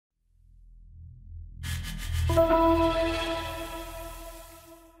Hi,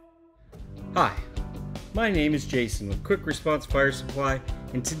 my name is Jason with Quick Response Fire Supply,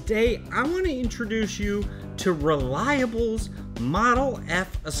 and today I want to introduce you to Reliable's Model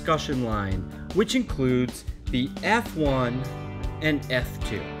F escutcheon line, which includes the F1 and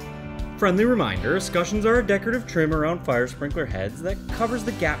F2. Friendly reminder, escutcheons are a decorative trim around fire sprinkler heads that covers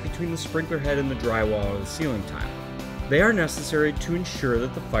the gap between the sprinkler head and the drywall or the ceiling tile. They are necessary to ensure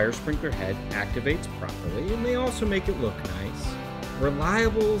that the fire sprinkler head activates properly, and they also make it look nice.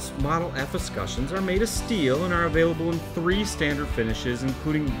 Reliable's Model F escutcheons are made of steel and are available in 3 standard finishes,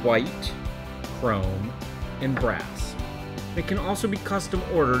 including white, chrome, and brass. They can also be custom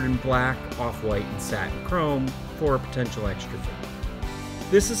ordered in black, off-white, and satin chrome for a potential extra fee.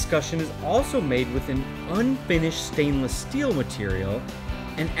 This escutcheon is also made with an unfinished stainless steel material,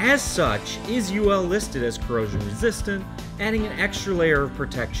 and as such is UL listed as corrosion resistant, adding an extra layer of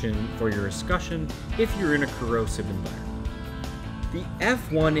protection for your escutcheon if you're in a corrosive environment. The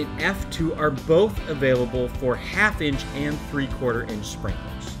F1 and F2 are both available for 1/2 inch and 3/4 inch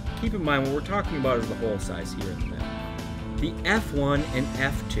sprinklers. Keep in mind what we're talking about is the hole size here in the middle. The F1 and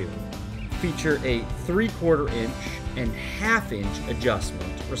F2 feature a 3/4 inch and 1/2 inch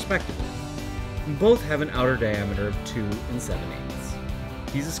adjustment, respectively. Both have an outer diameter of 2 7/8.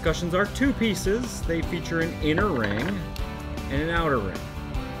 These escutcheons are 2 pieces. They feature an inner ring and an outer ring.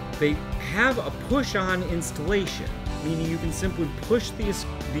 They have a push-on installation, meaning you can simply push the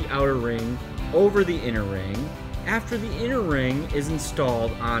outer ring over the inner ring after the inner ring is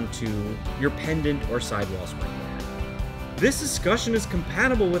installed onto your pendant or sidewall sprinkler. This escutcheon is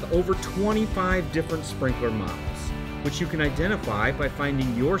compatible with over 25 different sprinkler models, which you can identify by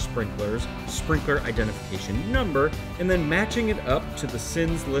finding your sprinkler's sprinkler identification number and then matching it up to the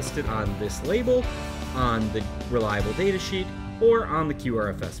SINs listed on this label, on the Reliable datasheet, or on the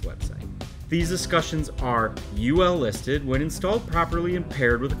QRFS website. These escutcheons are UL listed when installed properly and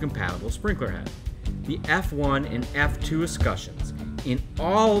paired with a compatible sprinkler head. The F1 and F2 escutcheons, in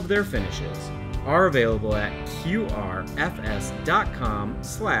all of their finishes, are available at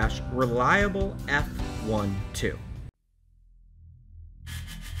qrfs.com/reliablef12.